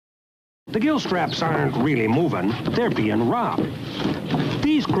The gill straps aren't really moving, they're being robbed.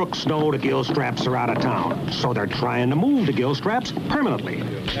 These crooks know the gill straps are out of town, so they're trying to move the gill straps permanently.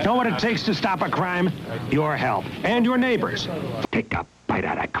 Know what it takes to stop a crime? Your help and your neighbors. Take a bite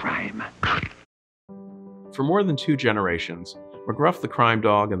out of crime. For more than 2 generations, McGruff the Crime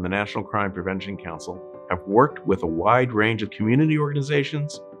Dog and the National Crime Prevention Council have worked with a wide range of community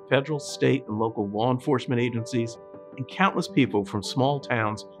organizations, federal, state, and local law enforcement agencies, and countless people from small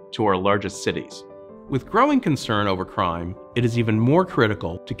towns to our largest cities. With growing concern over crime, it is even more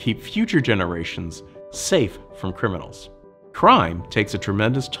critical to keep future generations safe from criminals. Crime takes a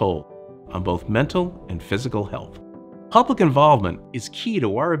tremendous toll on both mental and physical health. Public involvement is key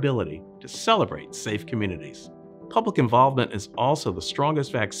to our ability to celebrate safe communities. Public involvement is also the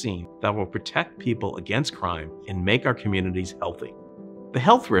strongest vaccine that will protect people against crime and make our communities healthy. The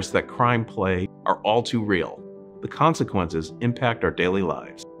health risks that crime plays are all too real. The consequences impact our daily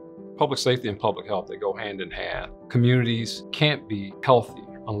lives. Public safety and public health, they go hand in hand. Communities can't be healthy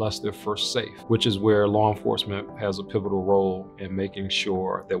unless they're first safe, which is where law enforcement has a pivotal role in making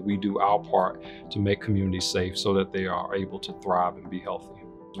sure that we do our part to make communities safe so that they are able to thrive and be healthy.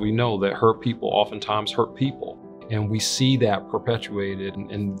 We know that hurt people oftentimes hurt people, and we see that perpetuated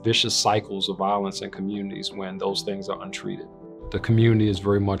in vicious cycles of violence in communities when those things are untreated. The community is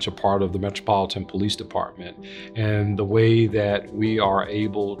very much a part of the Metropolitan Police Department, and the way that we are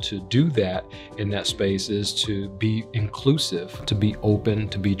able to do that in that space is to be inclusive, to be open,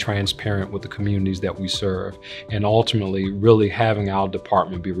 to be transparent with the communities that we serve, and ultimately really having our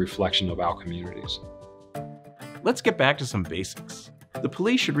department be a reflection of our communities. Let's get back to some basics. The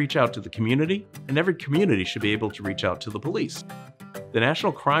police should reach out to the community, and every community should be able to reach out to the police. The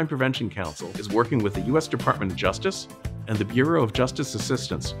National Crime Prevention Council is working with the U.S. Department of Justice and the Bureau of Justice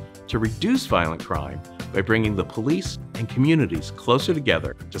Assistance to reduce violent crime by bringing the police and communities closer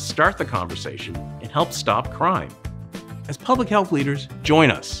together to start the conversation and help stop crime. As public health leaders,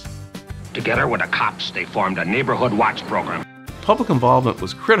 join us. Together with the cops, they formed a neighborhood watch program. Public involvement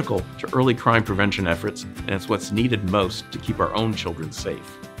was critical to early crime prevention efforts, and it's what's needed most to keep our own children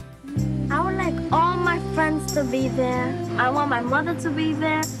safe. I would like all my friends to be there. I want my mother to be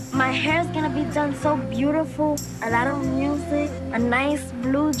there. My hair's gonna be done so beautiful. A lot of music, a nice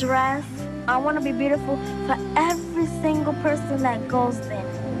blue dress. I want to be beautiful for every single person that goes there.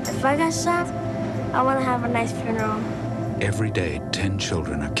 If I got shot, I want to have a nice funeral. Every day, 10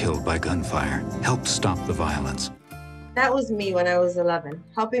 children are killed by gunfire. Help stop the violence. That was me when I was 11,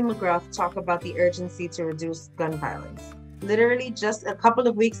 helping McGruff talk about the urgency to reduce gun violence. Literally just a couple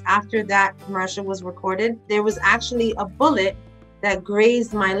of weeks after that commercial was recorded, there was actually a bullet that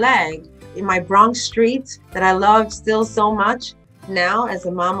grazed my leg in my Bronx street that I loved still so much. Now, as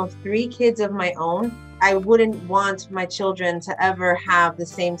a mom of 3 kids of my own, I wouldn't want my children to ever have the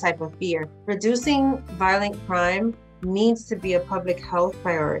same type of fear. Reducing violent crime needs to be a public health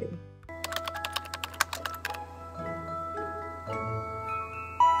priority.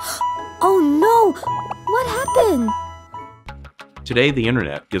 Oh no! What happened? Today, the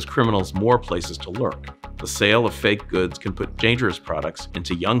internet gives criminals more places to lurk. The sale of fake goods can put dangerous products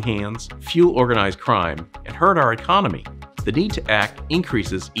into young hands, fuel organized crime, and hurt our economy. The need to act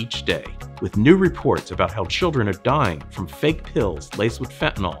increases each day, with new reports about how children are dying from fake pills laced with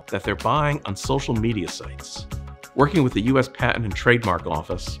fentanyl that they're buying on social media sites. Working with the U.S. Patent and Trademark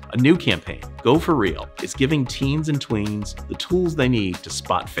Office, a new campaign, Go For Real, is giving teens and tweens the tools they need to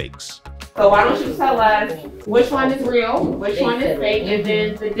spot fakes. So why don't you tell us which one is real, which one is fake, and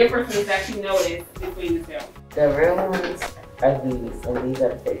then the differences that you notice between the two. The real ones are these, and these are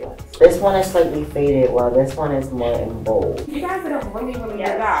the fake ones. This one is slightly faded, while this one is more in bold. You guys did a really, really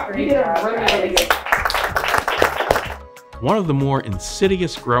good job. You did a really good job. One of the more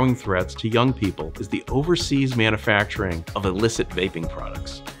insidious growing threats to young people is the overseas manufacturing of illicit vaping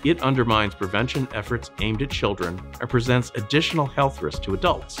products. It undermines prevention efforts aimed at children and presents additional health risks to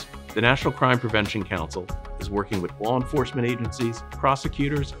adults. The National Crime Prevention Council is working with law enforcement agencies,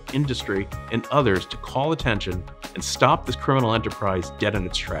 prosecutors, industry, and others to call attention and stop this criminal enterprise dead in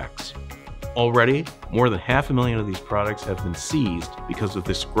its tracks. Already, more than 500,000 of these products have been seized because of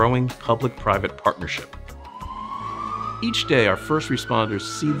this growing public-private partnership. Each day, our first responders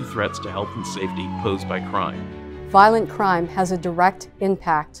see the threats to health and safety posed by crime. Violent crime has a direct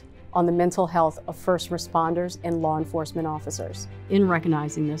impact on the mental health of first responders and law enforcement officers. In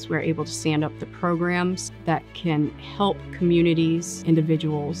recognizing this, we're able to stand up the programs that can help communities,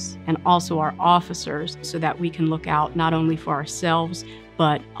 individuals, and also our officers so that we can look out not only for ourselves,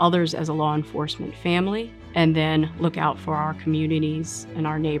 but others as a law enforcement family, and then look out for our communities and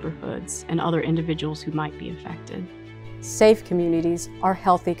our neighborhoods and other individuals who might be affected. Safe communities are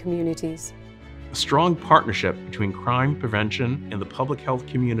healthy communities. A strong partnership between crime prevention and the public health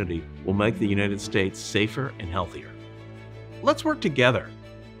community will make the United States safer and healthier. Let's work together.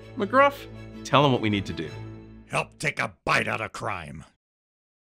 McGruff, tell them what we need to do. Help take a bite out of crime.